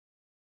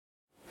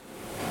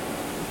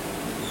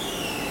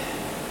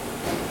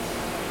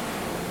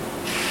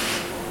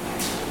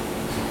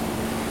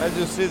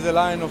you see the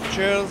line of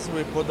chairs.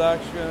 We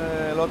produce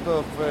a lot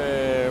of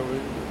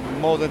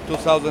more than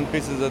 2,000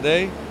 pieces a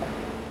day.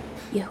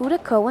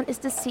 Yehuda Cohen is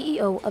the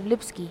CEO of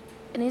Lipsky,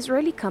 an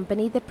Israeli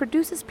company that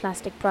produces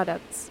plastic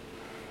products.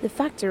 The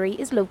factory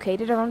is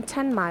located around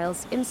 10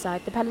 miles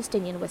inside the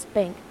Palestinian West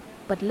Bank,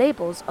 but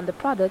labels on the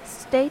products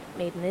state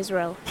made in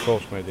Israel. Of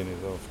course made in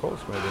Israel,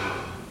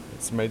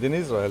 It's made in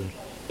Israel.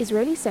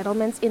 Israeli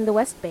settlements in the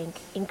West Bank,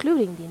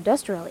 including the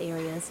industrial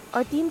areas,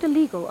 are deemed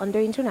illegal under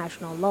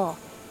international law.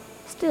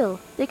 Still,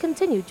 they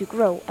continue to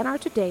grow and are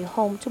today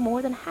home to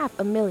more than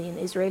 500,000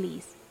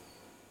 Israelis.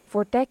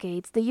 For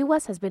decades, the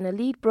U.S. has been a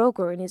lead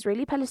broker in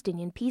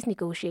Israeli-Palestinian peace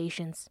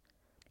negotiations.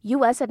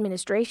 U.S.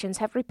 administrations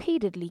have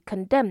repeatedly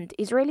condemned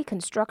Israeli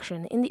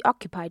construction in the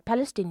occupied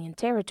Palestinian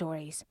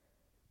territories.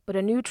 But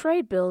a new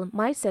trade bill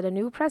might set a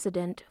new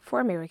precedent for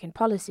American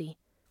policy.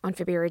 On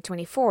February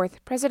 24th,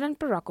 President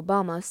Barack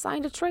Obama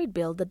signed a trade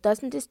bill that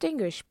doesn't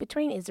distinguish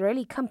between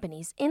Israeli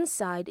companies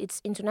inside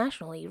its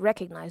internationally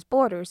recognized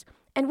borders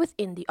and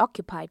within the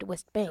occupied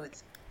West Bank. So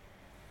it's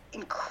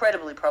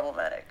incredibly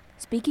problematic.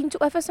 Speaking to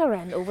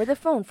FSRN over the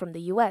phone from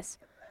the U.S.,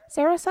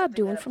 Sarah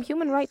Sadoun from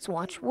Human Rights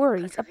Watch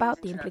worries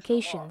about the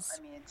implications.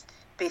 I mean, it's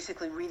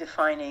basically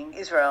redefining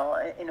Israel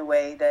in a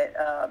way that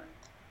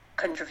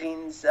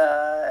contravenes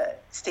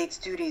states'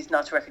 duties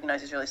not to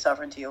recognize Israeli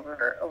sovereignty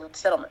over the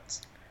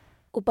settlements.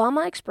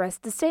 Obama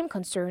expressed the same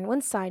concern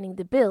when signing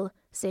the bill,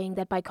 saying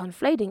that by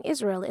conflating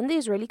Israel in the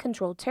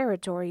Israeli-controlled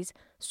territories,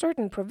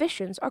 certain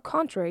provisions are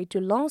contrary to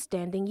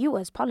long-standing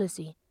U.S.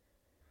 policy.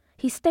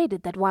 He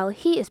stated that while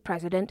he is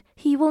president,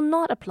 he will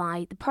not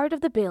apply the part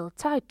of the bill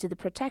tied to the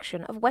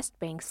protection of West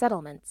Bank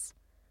settlements.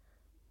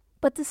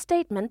 But the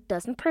statement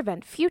doesn't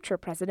prevent future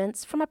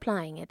presidents from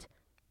applying it,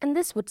 and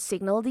this would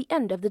signal the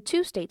end of the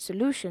two-state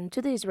solution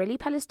to the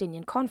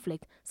Israeli-Palestinian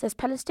conflict, says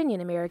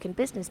Palestinian-American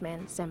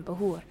businessman Sam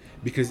Bahur.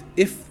 Because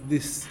if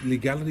this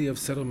legality of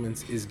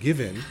settlements is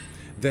given,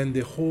 then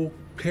the whole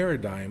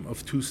paradigm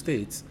of two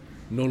states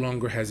no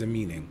longer has a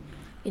meaning.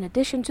 In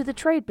addition to the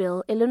trade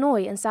bill,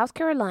 Illinois and South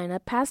Carolina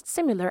passed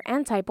similar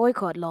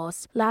anti-boycott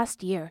laws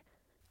last year.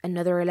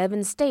 Another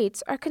 11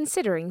 states are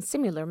considering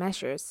similar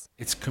measures.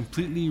 It's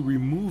completely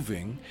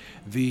removing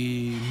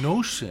the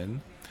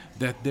notion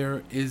that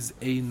there is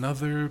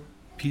another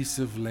piece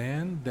of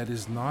land that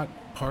is not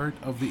part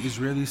of the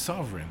Israeli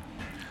sovereign.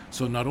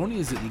 So not only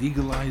is it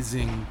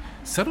legalizing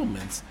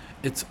settlements,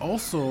 it's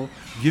also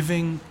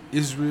giving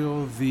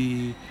Israel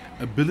the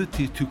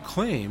ability to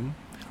claim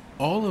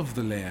all of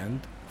the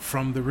land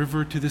from the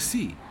river to the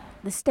sea.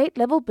 The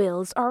state-level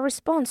bills are a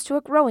response to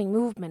a growing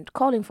movement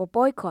calling for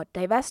boycott,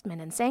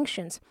 divestment and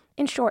sanctions,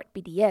 in short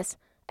BDS,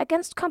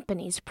 against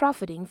companies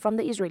profiting from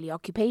the Israeli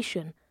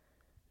occupation.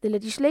 The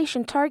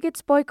legislation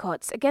targets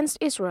boycotts against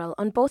Israel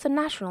on both a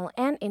national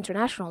and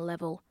international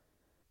level.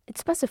 It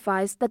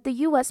specifies that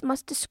the U.S.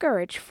 must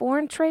discourage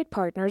foreign trade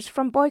partners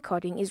from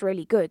boycotting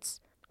Israeli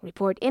goods,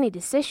 report any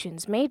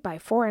decisions made by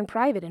foreign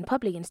private and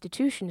public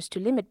institutions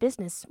to limit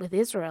business with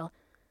Israel,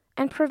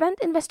 and prevent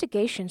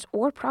investigations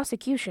or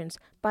prosecutions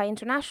by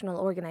international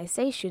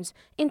organizations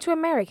into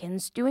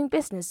Americans doing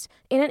business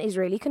in an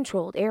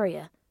Israeli-controlled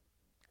area.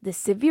 This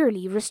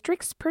severely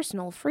restricts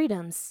personal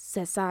freedoms,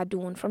 says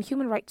Sadoun from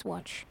Human Rights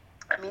Watch.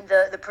 I mean,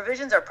 the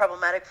provisions are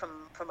problematic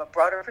from a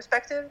broader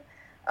perspective,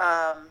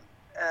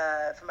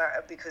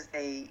 because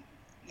they,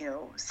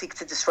 seek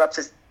to disrupt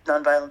this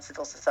nonviolent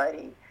civil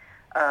society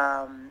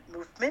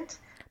movement.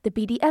 The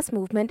BDS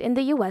movement in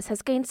the U.S.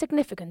 has gained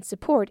significant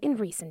support in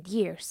recent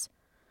years.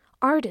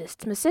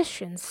 Artists,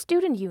 musicians,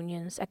 student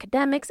unions,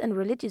 academics, and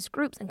religious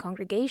groups and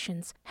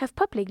congregations have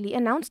publicly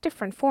announced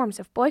different forms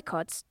of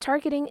boycotts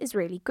targeting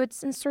Israeli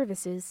goods and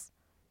services.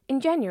 In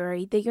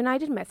January, the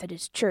United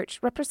Methodist Church,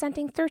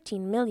 representing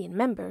 13 million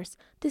members,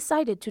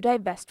 decided to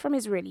divest from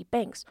Israeli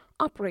banks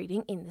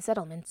operating in the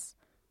settlements.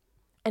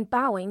 And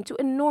bowing to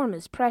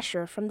enormous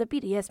pressure from the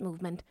BDS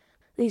movement,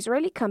 the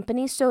Israeli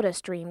company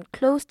SodaStream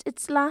closed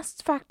its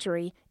last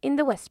factory in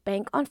the West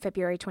Bank on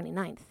February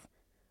 29th.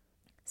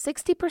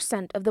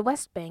 60% of the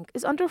West Bank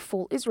is under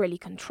full Israeli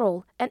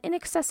control and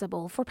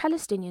inaccessible for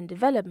Palestinian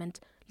development,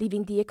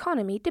 leaving the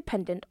economy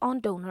dependent on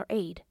donor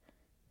aid.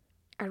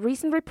 A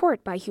recent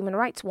report by Human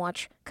Rights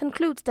Watch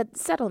concludes that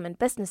settlement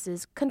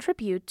businesses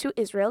contribute to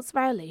Israel's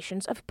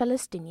violations of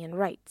Palestinian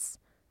rights.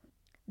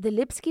 The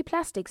Lipsky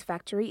plastics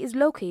factory is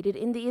located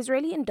in the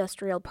Israeli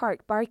industrial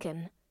park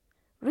Barkin.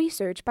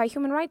 Research by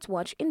Human Rights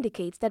Watch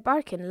indicates that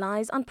Barkin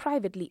lies on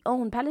privately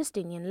owned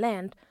Palestinian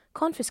land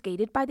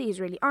confiscated by the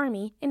Israeli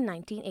army in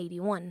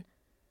 1981.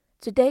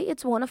 Today,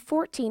 it's one of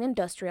 14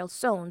 industrial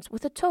zones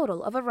with a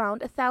total of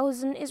around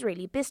 1,000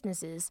 Israeli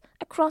businesses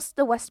across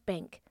the West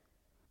Bank.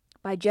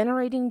 By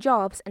generating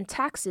jobs and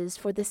taxes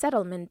for the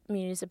settlement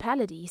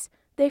municipalities,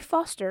 they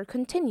foster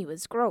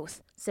continuous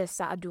growth, says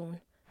Sadoun.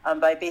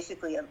 By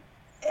basically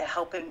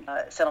helping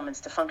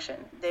settlements to function.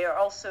 They are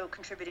also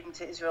contributing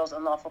to Israel's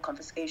unlawful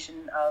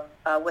confiscation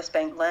of West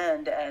Bank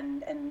land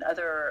and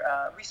other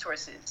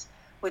resources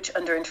which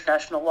under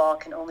international law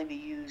can only be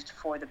used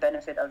for the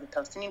benefit of the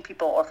Palestinian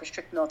people or for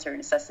strict military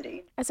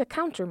necessity. As a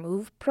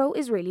counter-move,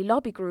 pro-Israeli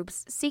lobby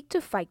groups seek to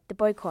fight the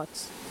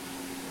boycotts.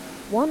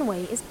 One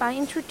way is by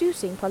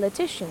introducing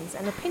politicians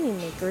and opinion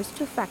makers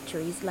to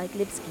factories like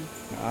Lipsky.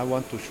 I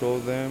want to show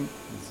them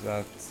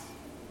that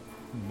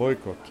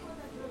boycott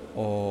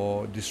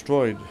or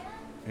destroyed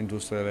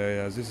industrial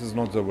areas, this is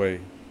not the way.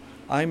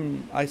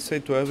 I say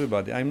to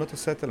everybody, I'm not a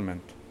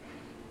settlement.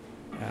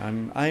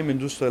 I'm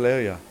industrial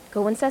area.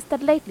 Cohen says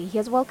that lately he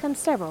has welcomed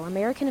several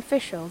American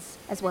officials,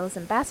 as well as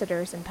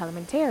ambassadors and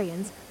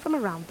parliamentarians from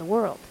around the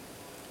world.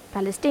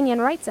 Palestinian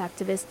rights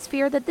activists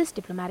fear that this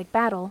diplomatic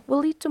battle will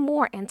lead to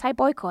more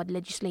anti-boycott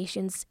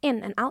legislations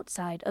in and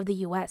outside of the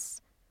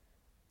U.S.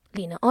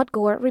 Lena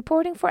Odgaard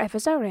reporting for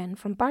FSRN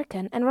from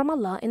Barkan and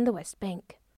Ramallah in the West Bank.